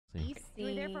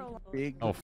Big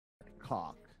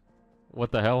cock.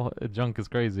 What the hell? Junk is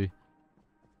crazy.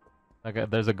 That guy,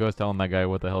 there's a ghost telling that guy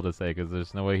what the hell to say, because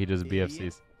there's no way he just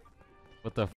BFCs.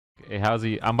 What the f? Hey, how's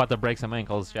he? I'm about to break some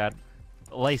ankles, Chad.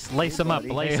 Lace him up.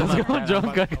 Lace him up.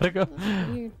 Junk, I gotta go.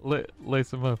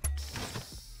 Lace him up.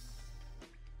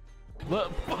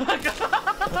 Look.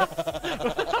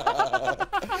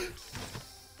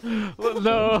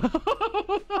 No.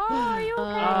 Oh, are you okay?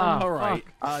 All right.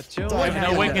 Chill. I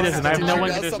have no wing condition. I have no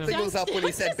wing condition. Something was up when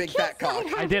he said big fat cock.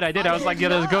 I did. I was like, yeah,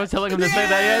 there's a ghost telling him to say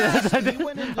that.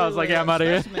 Yeah, I was like, yeah, I'm out of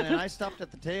here. And I stopped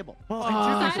at the table. Well,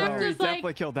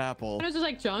 definitely killed Apple. It was just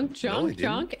like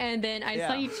junk, and then I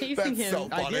saw you chasing him. So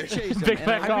I did chase him. Big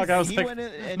fat cock. I was like,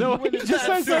 no, he just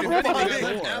said something.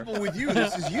 Apple with you.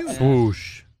 This is you.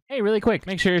 Swoosh. Hey, really quick,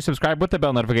 make sure you subscribe with the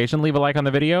bell notification, leave a like on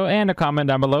the video, and a comment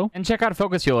down below. And check out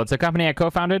FocusFuel. It's a company I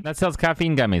co-founded that sells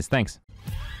caffeine gummies. Thanks.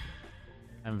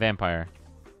 I'm vampire.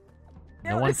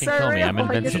 No one can kill me. I'm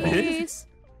invincible.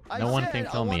 No one can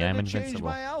kill me. I'm invincible.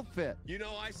 My outfit. You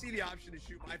know, I see the option to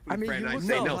shoot my food friend. I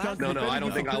say no, I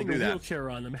don't think I'll do that. Wheelchair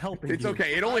on them, helping It's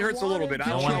okay. It only hurts a little bit.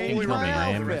 No one can kill me.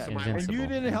 I am And invincible. you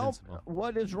didn't help.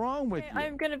 What is wrong with you?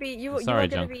 I'm gonna be you. Sorry, you're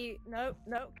gonna Junk. be no.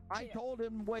 I told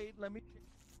him, wait, let me.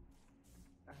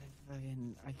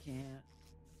 I can't.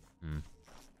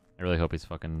 I really hope he's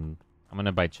fucking... I'm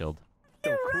gonna bite Chilled.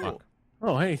 So cool. Fuck.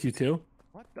 Oh, hey, you too.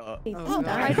 What the?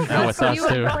 Now it's us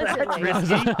too.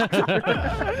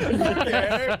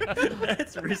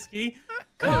 That's risky.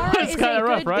 It's kind of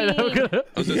rough, right? I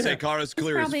was gonna say Kara's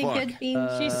clear as Probably fuck. good bean.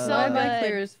 She's so I'm good.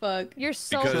 clear as fuck. You're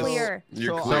so Because clear.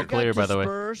 You're So clear. So clear, by the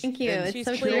way. Thank you. And It's she's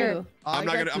so clear. true. I'm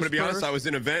gonna be honest. I was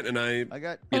in an event and I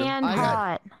got. And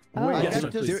hot. I yes,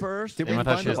 got dispersed. Damn, I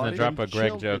thought she was gonna drop a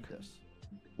Greg joke.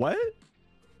 What?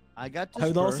 I got I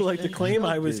would also like to and claim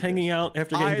I was Chilled hanging did out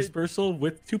after getting dispersal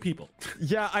with 2 people.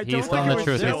 Yeah, I He's don't telling the think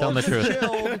truth. He's telling the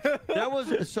truth. That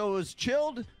was so. It was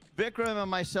Chilled, Vikram,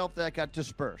 and myself that got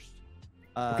dispersed.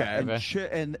 Okay.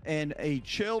 And a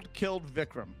Chilled killed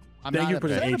Vikram. I'm Thank not you for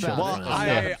the upset A about Chilled. it. Well, I'm not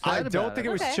I upset don't about think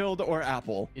it was Okay. Chilled or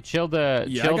Apple. You chilled, Yeah, I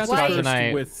Chilled, got Scotch, and dispersed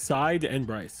I... with Side and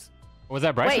Bryce. Was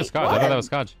that Bryce or Wait, Scotch? I thought that was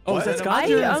Scotch. Oh, is that Scotch?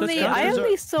 I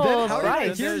only saw How did I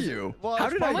Bryce. hear you? Well, How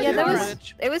did I it's hear Yeah, probably there a was.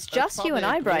 glitch. It was just you and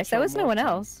I, Bryce. There was no one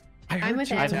else. I I'm heard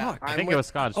with you Ed. talk. I think it was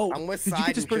Scotch. Oh, I'm with did you Side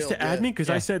get dispersed to and admin? Because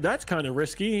Yeah. I said that's kind of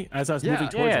risky as I was Yeah. moving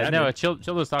towards Yeah, admin. no, Chilled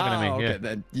was talking to me. Oh, Yeah. okay,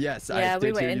 then yes, I Yeah, did we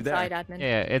hear went you there. inside admin.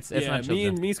 Yeah, it's not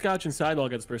Chilled. me, Scotch, and Side all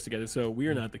got dispersed together, so we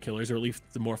are not the killers, or at least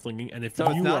the morphling. And if So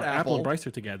it's you not or Apple Apple. and Bryce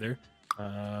are together,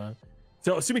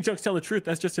 so assuming Junk's telling the truth,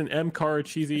 that's just an M car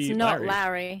cheesy. It's not Larry.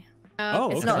 Larry. Oh,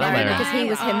 It's okay. not Larry. Larry because he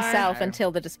was I himself are-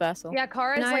 until the dispersal. Yeah,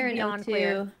 Kara's And like Iron beyond too.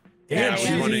 clear. Yeah,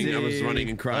 Damn, I was running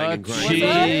and crying and crying.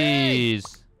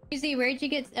 Jeez. Easy, where'd you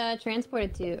get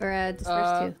transported to or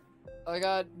dispersed to? I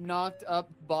got knocked up.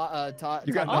 You got top-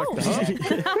 knocked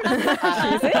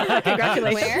up.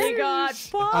 Congratulations. Where? You got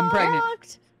I'm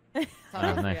pregnant.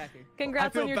 Oh, nice.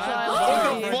 Congrats I on your feel bad.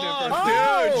 child. What the fuck,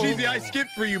 Oh! dude? Cheesy, I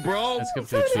skipped for you, bro. Let's skip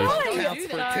through cheese. Counts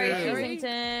for Sorry, two.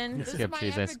 Cheesington. Skip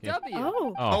cheese. I skip.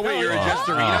 Oh. Oh wait, you're a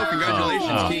Jesterino.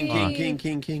 Congratulations, oh, King, oh. King, King,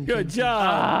 King, King. Good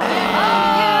job.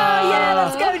 Yeah,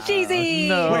 let's go, Cheesy.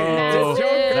 No. Wait,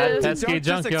 That did pesky Junk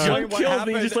just junkyard. explain Junk what killed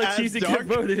me just happened like as cheesy Junk? get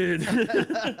voted.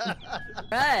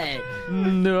 Right.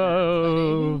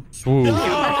 No. Swoop.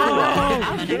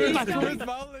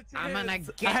 I'm gonna I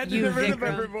get had to you, get rid of Vikram.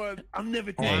 everyone. I'm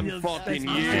never I'm fucking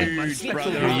huge,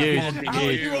 brother. You're huge. I'm fucking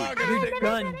Huge. huge. You're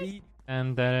done, B.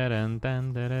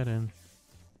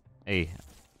 Hey,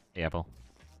 Apple.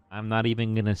 I'm not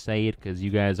even gonna say it because you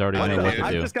guys already know what to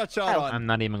I do. just got shot on. I'm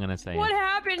not even gonna say What it.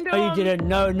 happened to Oh, you him? didn't?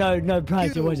 No,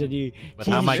 Bryce, it wasn't you. With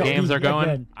how my Jesus, games are you going,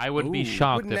 did. I would be Ooh,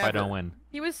 shocked would if I never. don't win.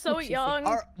 He was so young.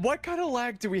 What kind of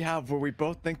lag do we have where we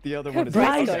both think the other one is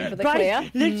Bryce Bryce, going for the Bryce,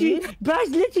 clear. literally, Bryce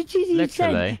literally,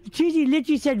 Cheesy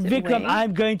literally said, Vikram, wing?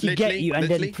 I'm going to get Literally, you, and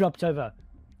literally. then flopped over.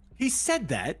 He said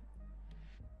that.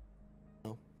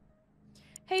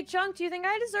 Hey, Junk, do you think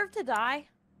I deserve to die?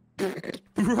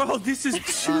 Bro, this is I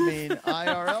true. mean,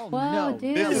 IRL, Whoa, no.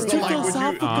 dude. This is This too is like, would you-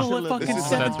 philosophical at fucking This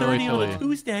is- that's really 7:30 on a silly.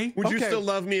 Tuesday. Would you Okay. still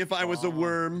love me if I was a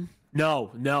worm?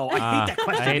 No, I Ah, hate that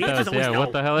question. I hate The answer's those. always Yeah, no.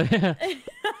 what the hell?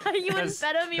 You wouldn't Because-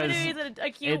 bet him even if he's a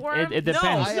cute worm? It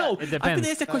depends. No, It I've depends. been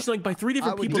asked that question like by 3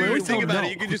 different I would people. do and I Dude, always think tell them about no.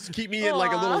 it. You could just keep me in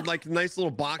like a little, Aw. like nice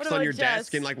little box What on about your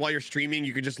desk, Jess? and like while you're streaming,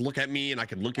 you could just look at me, and I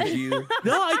could look at you.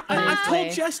 No, I've told Honestly.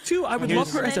 Jess too. I would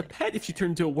Here's- love her as a pet if she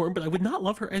turned into a worm, but I would not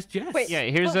love her as Jess. Wait, Yeah,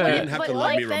 here's but a- wait, You didn't have but to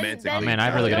love me then- romantically. then- Oh, man, I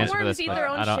have really good the answer for worms this, eat but their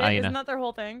own I don't- shit. I- you Isn't know. that their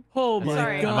whole thing? Oh my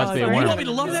Sorry. god. must be a You worm. want me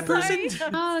to love that person?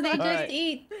 Oh, they just Alright.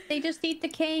 eat. They just eat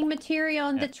decaying material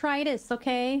and detritus.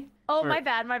 Okay. Oh, my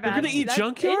bad, my bad. You're gonna eat That's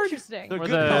junkyard? Interesting. For good-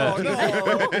 the... Oh, no.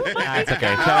 Nah, it's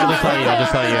okay. So I'll just tell you.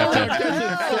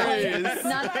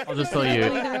 I'll just tell you.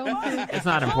 It's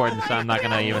not important, so I'm not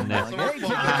gonna even.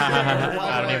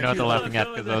 I don't even know what they're laughing at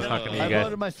because I was talking to you I guys.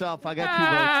 voted myself. I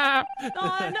got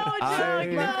Oh no, Chuck,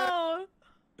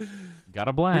 no. Got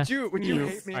a blast. Would you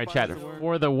hate me? All right, if I chat. was a worm?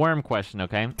 For the worm question,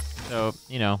 okay? So,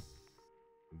 you know,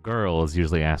 girls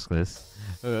usually ask this.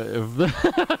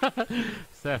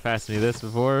 Steph asked me this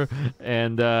before,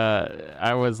 and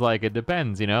I was like, it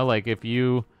depends, you know? Like, if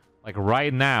you, like,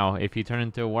 right now, if you turn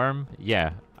into a worm,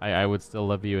 yeah, I would still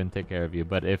love you and take care of you.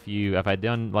 But if I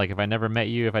never met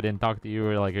you, if I didn't talk to you,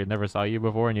 or, like, I never saw you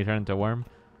before and you turn into a worm,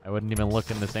 I wouldn't even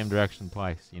look in the same direction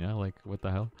twice, you know? Like, what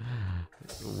the hell?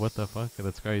 What the fuck?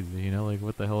 That's crazy, you know? Like,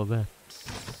 what the hell is that?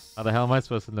 How the hell am I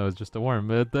supposed to know it's just a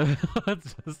worm?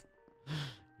 It's just,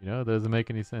 you know, it doesn't make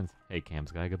any sense. Hey,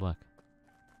 Cam's guy, good luck.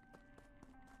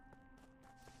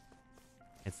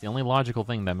 It's the only logical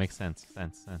thing that makes sense.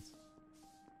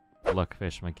 Good luck,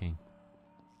 fish, my king.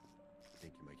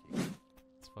 Thank you, my king.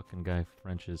 This fucking guy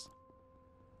Frenches.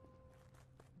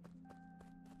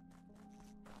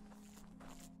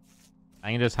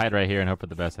 I can just hide right here and hope for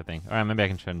the best, I think. Alright, maybe I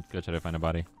can go try to find a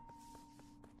body.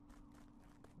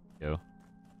 Yo.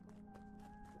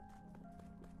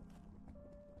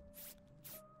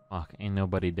 Fuck, ain't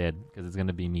nobody dead, because it's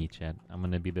gonna be me, Chad. I'm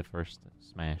gonna be the first to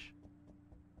smash.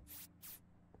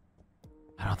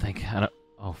 I don't...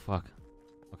 Oh, fuck.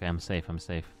 Okay, I'm safe.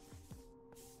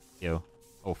 Yo.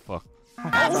 Oh, fuck.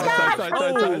 Yeah,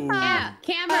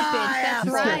 camera bitch. That's Get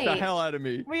the right. hell out of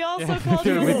me. We also called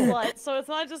you slut, so it's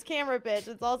not just camera bitch,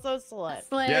 it's also slut.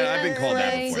 Yeah, I've been called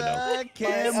that before, though.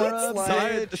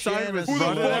 Camera Simon was Who the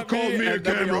running fuck at me, called me a and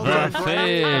then we camera all bitch? got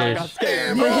running, and I got Fish.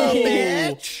 scared.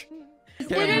 Bitch. We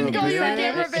didn't call you a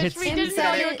camera bitch, It's- we didn't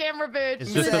call you a camera bitch.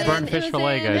 It's just a burnt fish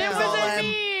fillet, It guys. wasn't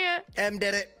me! M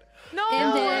did it. No!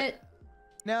 End it.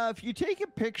 Now, if you take a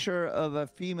picture of a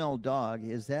female dog,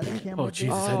 is that a camera? Oh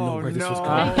Jesus, I didn't know where this was no.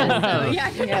 going.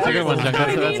 Yeah, That's a good one, Junk.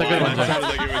 That's a good one, That Junk. sounded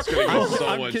like it was gonna go so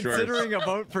I'm much worse. considering a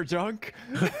vote for Junk.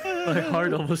 My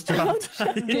heart almost dropped.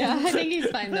 Yeah, I think he's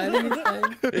fine though. I think he's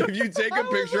fine. If you take a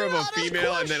picture of a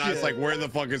female and then I was like, where the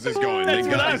fuck is this going? That's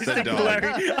Thank what God I I was said thinking, dog.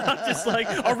 Larry. I was just like,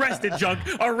 arrested, Junk,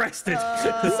 arrested.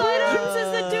 Silence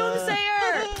is the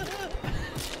doomsayer!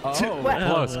 Oh.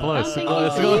 Close. I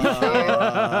don't think he's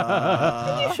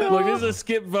fair. Look, this is a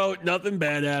skip vote. Nothing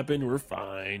bad happened. We're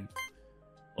fine.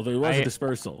 Although there was a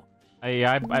dispersal.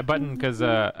 I buttoned because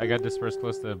I got dispersed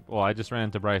close to... Well, I just ran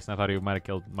into Bryce and I thought he might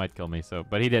kill me, so...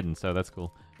 But he didn't, so that's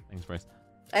cool. Thanks, Bryce.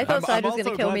 I thought Side was also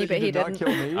gonna kill glad me, that but you he did not didn't.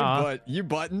 kill me, Aw. but you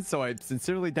buttoned, so I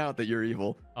sincerely doubt that you're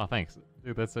evil. Oh, thanks.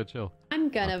 Dude, that's so chill. I'm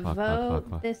gonna Fuck.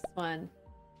 vote this one.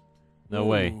 No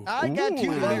way. I got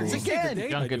two Ooh. votes Ooh. again.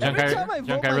 Junk, Every time I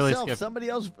Junk, vote I really myself, skipped. somebody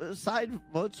else side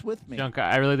votes with me. Junk,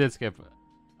 I really did skip.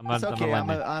 I'm not, It's I'm okay. not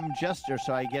letting you. I'm Jester,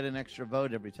 so I get an extra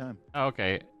vote every time. Oh,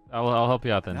 okay. I'll help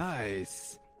you out then.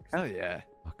 Nice. Hell yeah.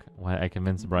 Fuck. Why I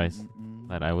convinced Bryce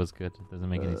that I was good. It doesn't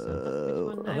make any sense.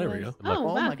 Oh, there we go. Oh, Oh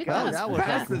wow, my good god, job. that was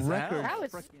Fast like as hell. record. That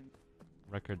was-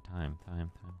 Record time.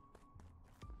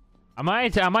 I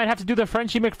might have to do the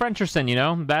Frenchy McFrencherson, you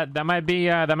know? That might be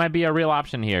a real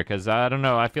option here, because I don't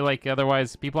know. I feel like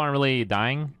otherwise people aren't really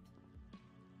dying.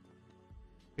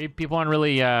 People aren't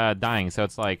really dying, so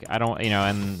it's like I don't, you know,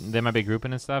 and they might be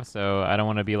grouping and stuff, so I don't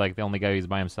want to be like the only guy who's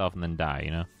by himself and then die,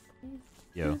 you know?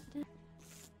 Yo.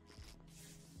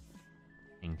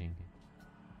 Ding, ding, ding.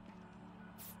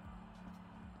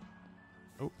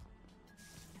 Oh.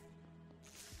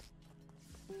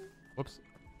 Whoops.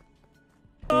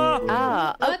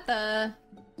 What the?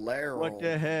 What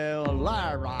the hell,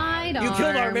 Lara? Sidearm. You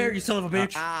killed our mayor, you son of a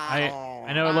bitch.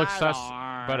 I know it looks sus,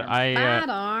 but Bad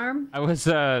arm. I was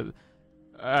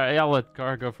I'll let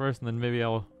Gar go first, and then maybe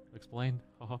I'll explain.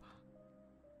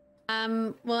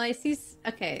 Well, I see.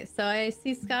 Okay, so I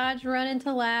see Scotch run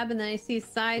into lab, and then I see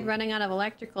Side running out of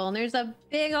electrical, and there's a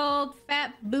big old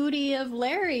fat booty of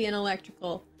Larry in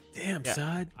electrical. Damn, Yeah.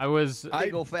 Side. I was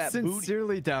Big ol' fat booty.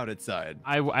 Sincerely doubted Side.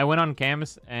 I went on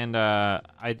cams, and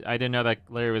I didn't know that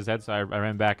Larry was dead, so I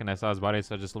ran back and I saw his body,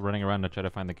 so just running around to try to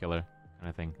find the killer kind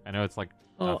of thing. I know it's like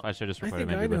tough. I should just I report it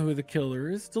think I maybe. know who the killer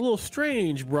is. It's a little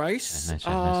strange, Bryce. Nice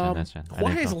shot, nice shot. I Why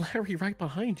didn't is call. Larry right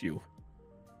behind you?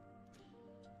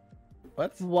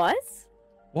 What?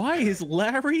 Why is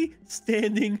Larry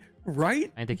standing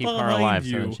right I need to keep behind her alive,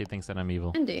 you? so she thinks that I'm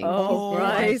evil. Ending. Oh, I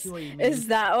Bryce. see what you mean. Is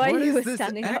that why What he is was this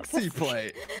standing up? Exy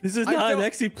play? This is I not an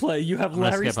don't- exi play. You have I'm gonna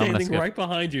Larry skip, I'm gonna standing skip. right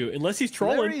behind you. Unless he's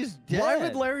trolling. Larry's dead. Why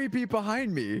would Larry be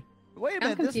behind me? Wait a I'm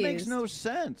minute, this makes confused. no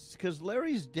sense because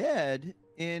Larry's dead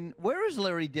in where is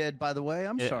Larry dead? By the way,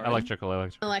 I'm sorry. Electrical.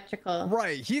 Electrical.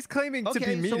 Right, he's claiming to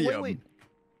be medium. So wait.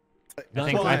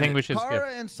 I think we should skip.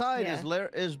 Kara inside. Yeah.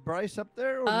 Is Bryce up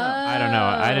there or no? I don't know.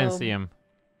 I didn't see him.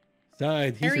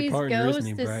 Side, he's Harry's your partner, ghost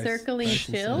isn't he, is Bryce? circling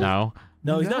chill. No.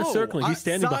 No, he's not circling. He's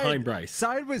standing Side- behind Bryce.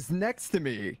 Side was next to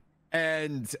me,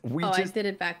 and we I just did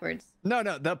it backwards. no,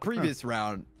 the previous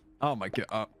round. Oh my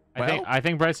god. I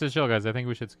think Bryce is chill, guys. I think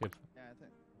we should skip. Yeah, I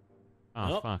think.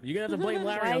 Oh, Oh, fuck. you're gonna have to blame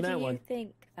Larry Why on do that you one.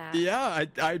 think that? Yeah,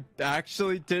 I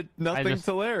actually did nothing just-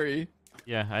 to Larry.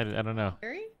 Yeah, I don't know.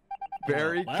 Harry?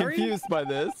 Very Larry? confused by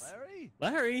this.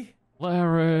 Larry.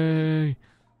 Larry.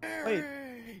 Wait.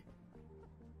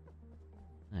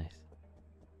 Nice.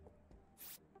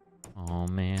 Oh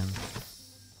man.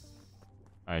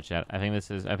 All right, chat. I think this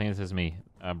is me.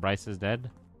 Bryce is dead.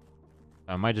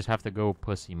 I might just have to go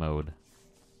pussy mode.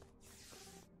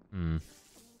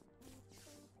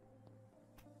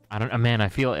 I don't. Man, I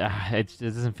feel it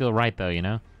doesn't feel right though. You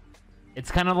know,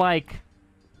 it's kind of like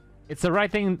it's the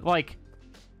right thing. Like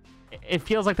it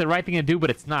feels like the right thing to do, but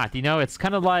it's not. You know, it's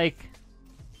kind of like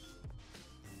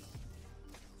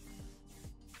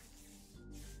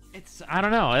I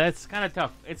don't know. It's kind of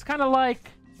tough. It's kind of like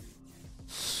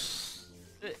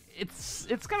it's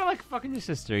kind of like fucking your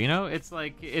sister, you know? It's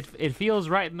like it feels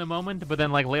right in the moment, but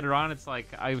then like later on, it's like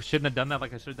I shouldn't have done that.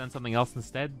 Like I should have done something else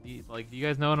instead. Do you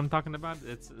guys know what I'm talking about?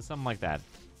 It's something like that.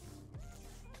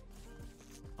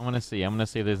 I'm gonna see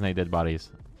if there's any dead bodies.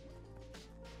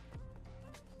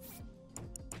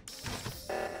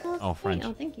 Oh, French.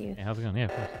 Oh, thank you. Hey, how's it going? Yeah,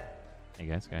 of course. Hey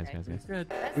guys.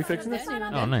 Good. We fixing this?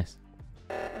 Oh, nice.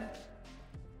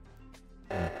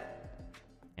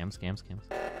 Scams.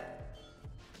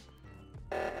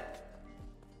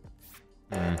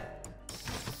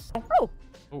 Oh.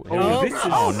 Oh, this is...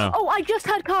 no. Oh, I just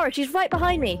had Kara. She's right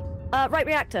behind me. Right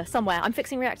reactor somewhere. I'm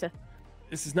fixing reactor.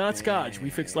 This is not Scotch. We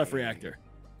fixed left reactor.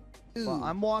 Well,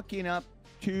 I'm walking up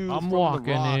to I'm from the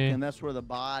walking rock, in. and that's where the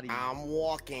body. I'm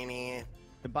walking in.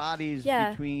 The body's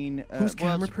Yeah. between. Who's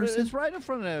camera it's, person? It's right in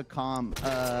front of the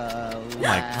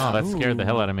That scared the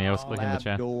hell out of me. I was clicking the lab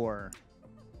chat. door.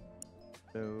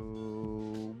 So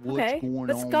what's Okay, going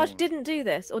but Scotch on? didn't do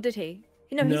this, or did he?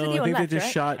 You know, he's with No, you I on think they left, just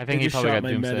right? shot. I think they he just probably shot got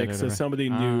my doomsayed medic, or so whatever. somebody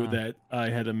knew Ah. that I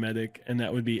had a medic, and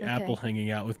that would be Apple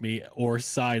hanging out with me or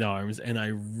sidearms, and I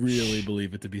really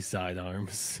believe it to be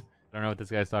sidearms. I don't know what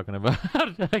this guy's talking about.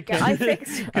 Yeah, I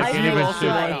fixed. Can't I even You fixed shoot. also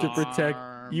right. wanted to protect.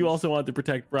 You also wanted to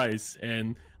protect Bryce,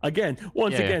 and again,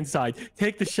 once Yeah. again, side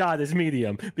take the shot as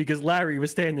medium because Larry was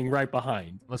standing right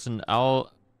behind. Listen,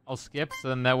 I'll skip, so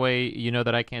then that way you know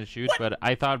that I can't shoot. But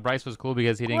I thought Bryce was cool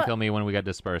because he didn't What? kill me when we got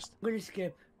dispersed, I'm gonna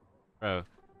skip. bro.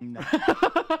 No.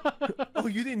 Oh,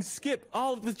 you didn't skip.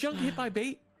 Oh, was Junk hit by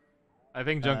bait? I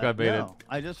think Junk got baited. No,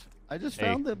 I just Hey,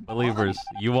 found the believers,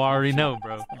 you already know,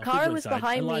 bro. Oh, Kara good was side.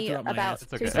 behind I lied me throughout my about ass.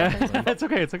 It's 2 okay. seconds. It's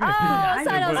okay. It's okay. Oh,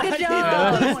 Sinos, good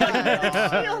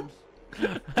job!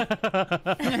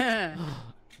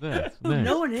 That's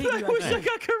No one hit you. I wish I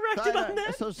got corrected on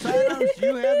that. So Silence,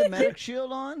 you have the medic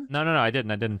shield on? No, I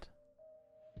didn't.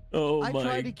 Oh I my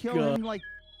tried to kill god. him like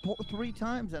 3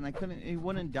 times and I couldn't. He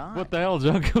wouldn't die. What the hell,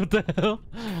 Junk? What the hell?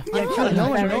 No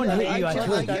one hit I you. I tried told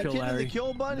to you. get Kill you to the Larry.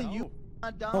 kill button. You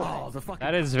not die. Oh, the fucking.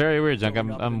 That is very weird, Junk.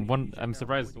 I'm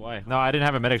surprised why. No, I didn't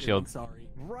have a medic shield. I'm sorry.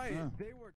 Right. Huh. They were